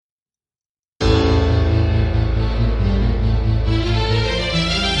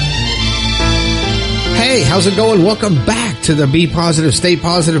Hey, how's it going? Welcome back to the Be Positive, Stay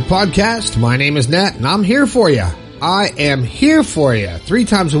Positive podcast. My name is Nat, and I'm here for you. I am here for you 3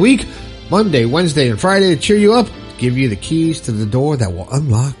 times a week, Monday, Wednesday, and Friday, to cheer you up, give you the keys to the door that will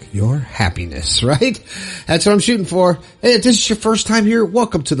unlock your happiness, right? That's what I'm shooting for. Hey, if this is your first time here,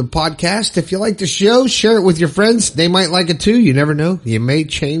 welcome to the podcast. If you like the show, share it with your friends. They might like it too. You never know. You may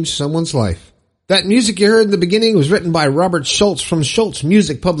change someone's life. That music you heard in the beginning was written by Robert Schultz from Schultz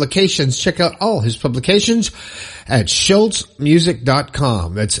Music Publications. Check out all his publications at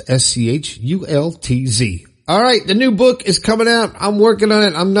schultzmusic.com. That's SCHULTZ. All right, the new book is coming out. I'm working on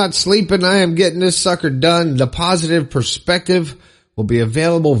it. I'm not sleeping. I am getting this sucker done. The Positive Perspective will be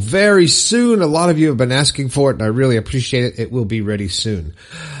available very soon. A lot of you have been asking for it, and I really appreciate it. It will be ready soon.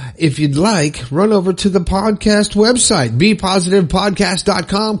 If you'd like, run over to the podcast website,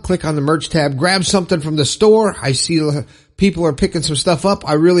 bepositivepodcast.com. Click on the merch tab. Grab something from the store. I see people are picking some stuff up.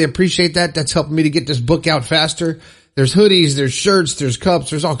 I really appreciate that. That's helping me to get this book out faster. There's hoodies, there's shirts, there's cups,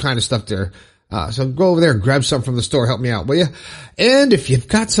 there's all kind of stuff there. So go over there and grab something from the store. Help me out, will you? And if you've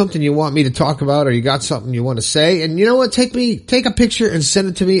got something you want me to talk about, or you got something you want to say, and you know what, take a picture and send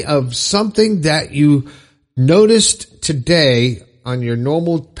it to me of something that you noticed today on your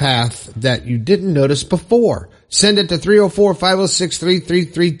normal path that you didn't notice before. Send it to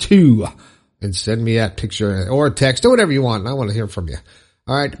 304-506-3332 and send me that picture or a text or whatever you want. I want to hear from you.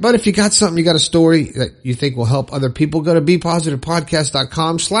 All right. But if you got something, you got a story that you think will help other people, go to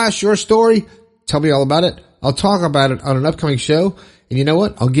bepositivepodcast.com/your story. Tell me all about it. I'll talk about it on an upcoming show. And you know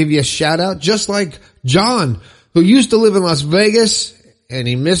what? I'll give you a shout out, just like John, who used to live in Las Vegas and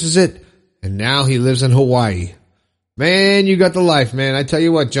he misses it. And now he lives in Hawaii. Man, you got the life, man. I tell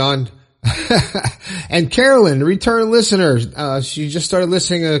you what, John. And Carolyn, return listener. She just started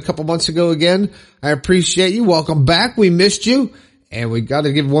listening a couple months ago again. I appreciate you. Welcome back. We missed you. And we got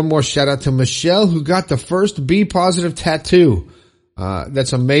to give one more shout out to Michelle, who got the first Be Positive tattoo.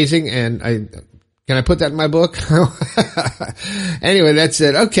 That's amazing. And can I put that in my book? Anyway, that's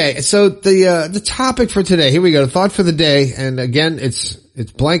it. Okay. So the topic for today, here we go. The thought for the day. And again, it's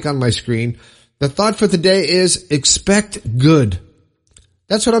blank on my screen. The thought for the day is expect good.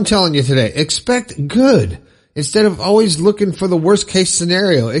 That's what I'm telling you today. Expect good. Instead of always looking for the worst case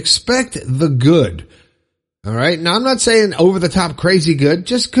scenario, expect the good. All right. Now, I'm not saying over the top crazy good,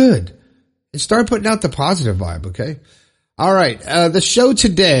 just good. And start putting out the positive vibe. Okay. All right. The show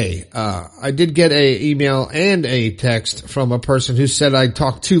today, I did get a email and a text from a person who said I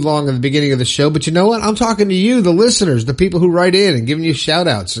talked too long at the beginning of the show. But you know what? I'm talking to you, the listeners, the people who write in and giving you shout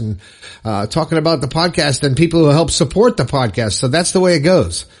outs and talking about the podcast and people who help support the podcast. So that's the way it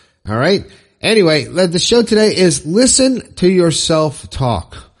goes. All right. Anyway, the show today is listen to your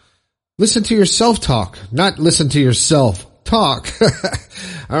self-talk. Listen to your self-talk, not listen to yourself talk.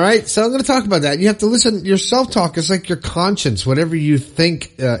 All right. So I'm going to talk about that. You have to listen. Your self-talk is like your conscience, whatever you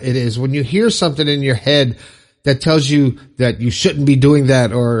think it is. When you hear something in your head that tells you that you shouldn't be doing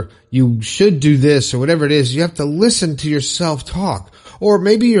that, or you should do this, or whatever it is, you have to listen to your self-talk. Or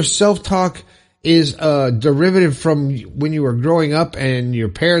maybe your self-talk is a derivative from when you were growing up and your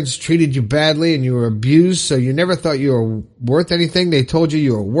parents treated you badly and you were abused, so you never thought you were worth anything. They told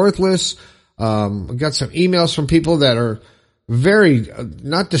you were worthless. I got some emails from people that are very,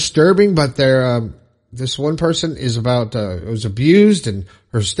 not disturbing, but they're, this one person is was abused, and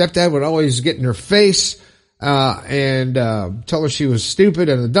her stepdad would always get in her face, and tell her she was stupid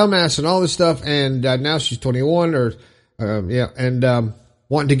and a dumbass and all this stuff. And now she's 21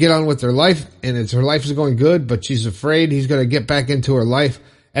 wanting to get on with her life, and her life is going good, but she's afraid he's going to get back into her life.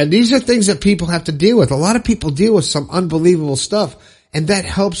 And these are things that people have to deal with. A lot of people deal with some unbelievable stuff, and that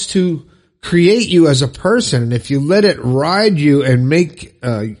helps to create you as a person. And if you let it ride you and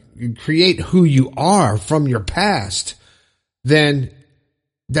create who you are from your past, then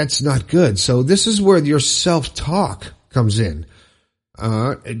that's not good. So this is where your self-talk comes in.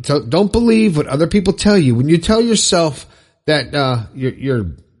 Don't believe what other people tell you. When you tell yourself that you're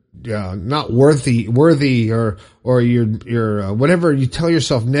not worthy, or you're whatever you tell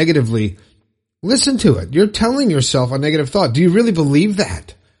yourself negatively, listen to it. You're telling yourself a negative thought. Do you really believe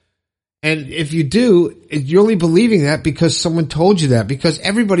that? And if you do, you're only believing that because someone told you that, because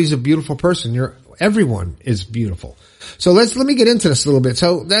everybody's a beautiful person. Everyone is beautiful. So let me get into this a little bit.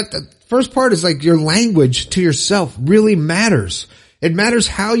 So the first part is like your language to yourself really matters. It matters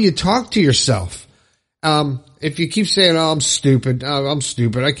how you talk to yourself. If you keep saying, "Oh, I'm stupid.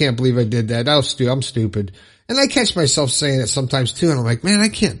 I can't believe I did that. I'm stupid." And I catch myself saying it sometimes too. And I'm like, man, I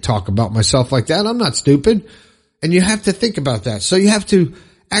can't talk about myself like that. I'm not stupid. And you have to think about that. So you have to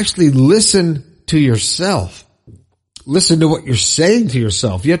actually listen to yourself. Listen to what you're saying to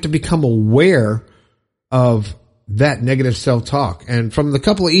yourself. You have to become aware of that negative self-talk. And from the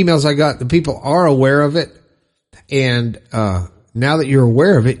couple of emails I got, the people are aware of it. And now that you're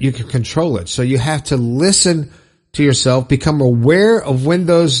aware of it, you can control it. So you have to listen to yourself, become aware of when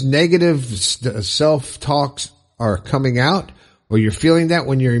those negative self-talks are coming out, or you're feeling that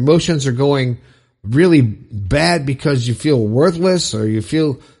when your emotions are going really bad because you feel worthless or you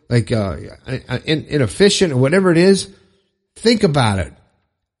feel like inefficient or whatever it is. Think about it.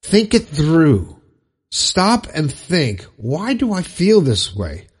 Think it through. Stop and think, why do I feel this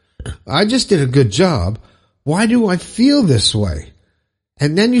way? I just did a good job. Why do I feel this way?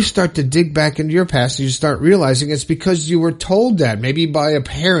 And then you start to dig back into your past and you start realizing it's because you were told that, maybe by a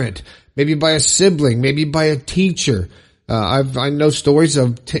parent, maybe by a sibling, maybe by a teacher. I know stories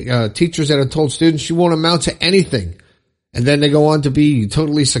of teachers that have told students you won't amount to anything. And then they go on to be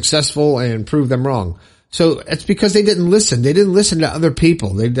totally successful and prove them wrong. So it's because they didn't listen. They didn't listen to other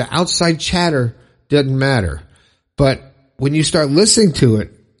people. The outside chatter doesn't matter. But when you start listening to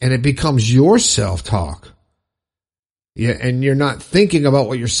it and it becomes your self-talk, and you're not thinking about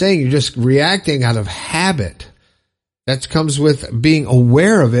what you're saying, you're just reacting out of habit. That comes with being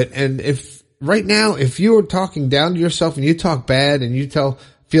aware of it. And if you're talking down to yourself and you talk bad and you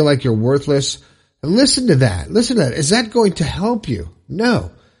feel like you're worthless, listen to that. Listen to that. Is that going to help you?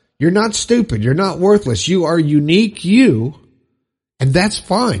 No. You're not stupid. You're not worthless. You are unique you, and that's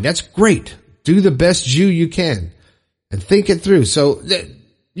fine. That's great. Do the best you can and think it through. So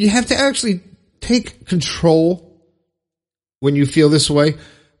you have to actually take control when you feel this way.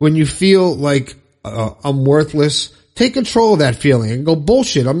 When you feel like I'm worthless, take control of that feeling and go,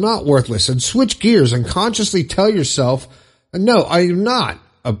 bullshit, I'm not worthless, and switch gears and consciously tell yourself, no, I am not.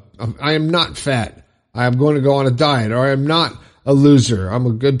 I am not fat. I am going to go on a diet, or I am not a loser. I'm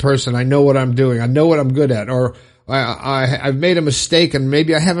a good person. I know what I'm doing. I know what I'm good at, or I've made a mistake and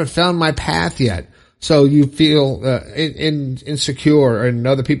maybe I haven't found my path yet. So you feel insecure and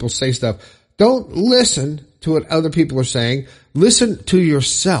other people say stuff. Don't listen to what other people are saying. Listen to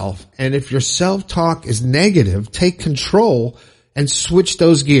yourself. And if your self-talk is negative, take control and switch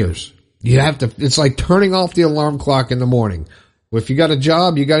those gears. It's like turning off the alarm clock in the morning. If you got a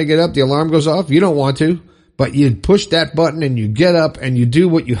job, you got to get up, the alarm goes off. You don't want to, but you push that button and you get up and you do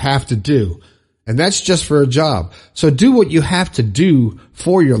what you have to do. And that's just for a job. So do what you have to do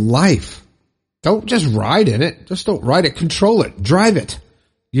for your life. Don't just ride in it. Just don't ride it. Control it. Drive it.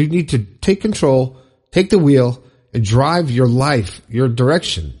 You need to take control, take the wheel, and drive your life, your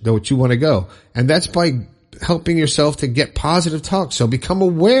direction, know what you want to go. And that's by helping yourself to get positive talk. So become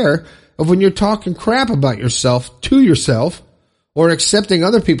aware of when you're talking crap about yourself to yourself, or accepting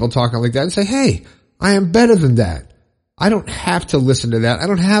other people talking like that, and say, hey, I am better than that. I don't have to listen to that. I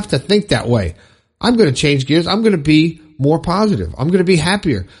don't have to think that way. I'm going to change gears. I'm going to be more positive. I'm going to be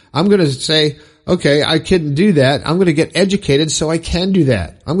happier. I'm going to say, okay, I couldn't do that. I'm going to get educated so I can do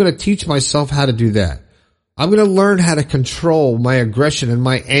that. I'm going to teach myself how to do that. I'm going to learn how to control my aggression and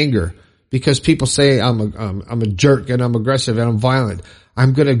my anger, because people say I'm a jerk and I'm aggressive and I'm violent.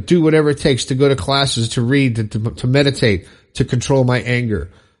 I'm going to do whatever it takes to go to classes, to read, to meditate, to control my anger.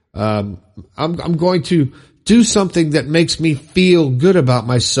 I'm going to do something that makes me feel good about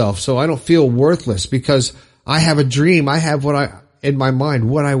myself, so I don't feel worthless, because I have a dream. I have in my mind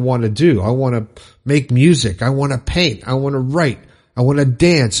what I want to do. I want to make music. I want to paint. I want to write. I want to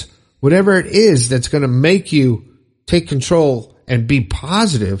dance. Whatever it is that's going to make you take control and be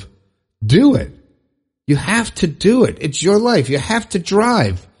positive, do it. You have to do it. It's your life. You have to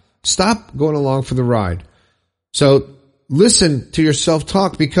drive. Stop going along for the ride. So listen to your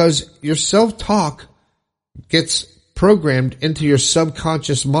self-talk, because your self-talk gets programmed into your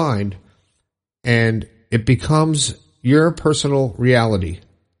subconscious mind and it becomes your personal reality.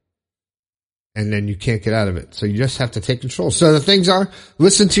 And then you can't get out of it. So you just have to take control. So the things are,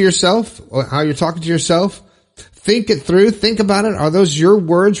 listen to yourself, how you're talking to yourself. Think it through. Think about it. Are those your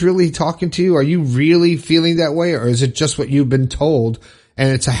words really talking to you? Are you really feeling that way? Or is it just what you've been told and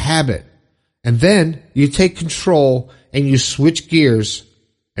it's a habit? And then you take control and you switch gears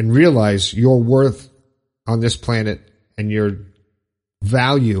and realize your worth on this planet and your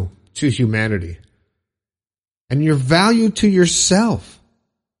value to humanity and your value to yourself.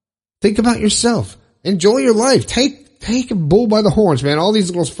 Think about yourself. Enjoy your life. Take a bull by the horns, man. All these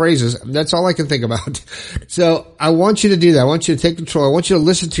little phrases, that's all I can think about. So I want you to do that. I want you to take control. I want you to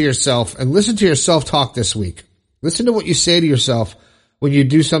listen to yourself and listen to your self-talk this week. Listen to what you say to yourself when you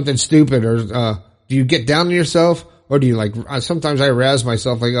do something stupid, or do you get down on yourself, or do you sometimes I razz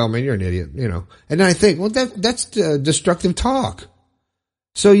myself like, oh man, you're an idiot, you know. And then I think, well, that's destructive talk.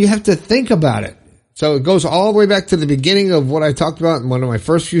 So you have to think about it. So it goes all the way back to the beginning of what I talked about in one of my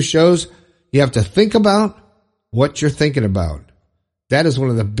first few shows. You have to think about what you're thinking about. That is one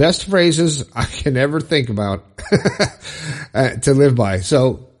of the best phrases I can ever think about to live by.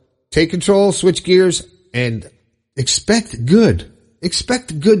 So take control, switch gears, and expect good.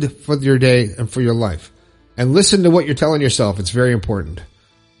 Expect good for your day and for your life. And listen to what you're telling yourself. It's very important.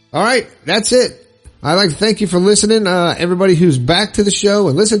 All right, that's it. I'd like to thank you for listening. Everybody who's back to the show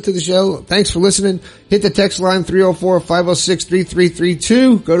and listened to the show, thanks for listening. Hit the text line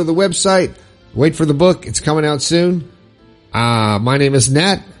 304-506-3332. Go to the website. Wait for the book. It's coming out soon. My name is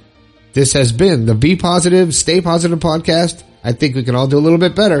Nat. This has been the Be Positive, Stay Positive podcast. I think we can all do a little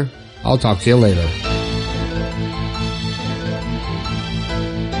bit better. I'll talk to you later.